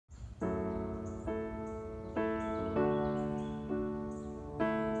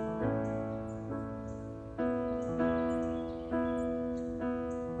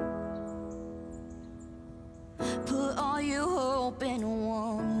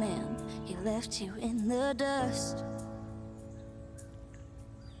left you in the dust.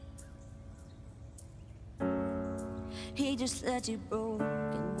 He just left you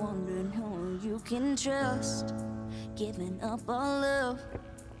broken, wondering who you can trust. Giving up on love,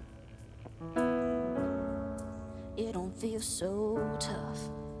 it don't feel so tough.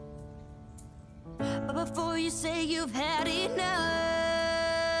 But before you say you've had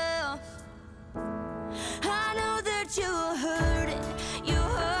enough, I know that you're hurting. Your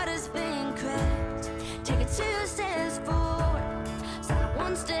heart has been cracked. Take it 2 steps forward, start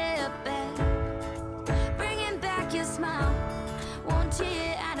 1 step back. Bringing back your smile, 1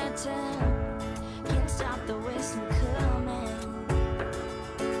 tear at a time. Can't stop the waste from coming,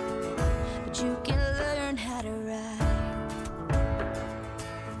 but you can learn how to ride.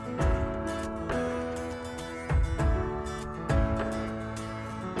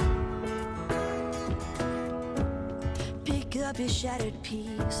 Pick up your shattered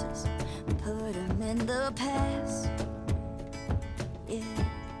pieces and put them in the past. Yeah.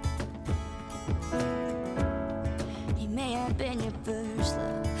 He may have been your first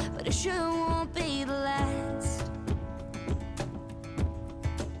love, but it sure won't be the last.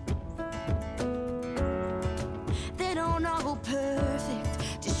 They don't all go perfect,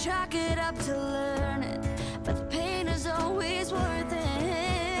 just chalk it up to learn it. But the pain is always worth it.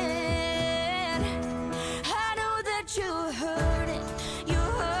 I know that you're hurting,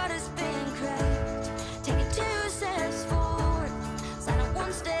 your heart has been cracked. Take it 2 steps forward, start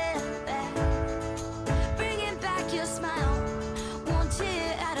 1 step back. Bringing back your smile, 1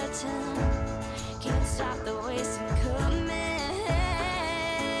 tear at a time. Can't stop the waste from coming,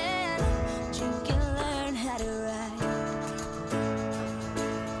 but you can learn how to ride.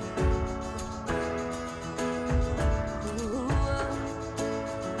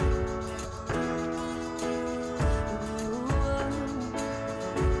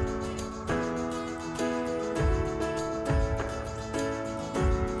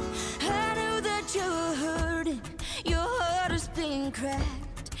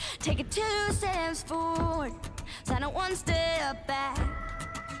 Cracked. Take it 2 steps forward, sign it 1 step back.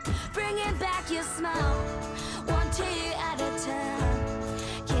 Bringing back your smile,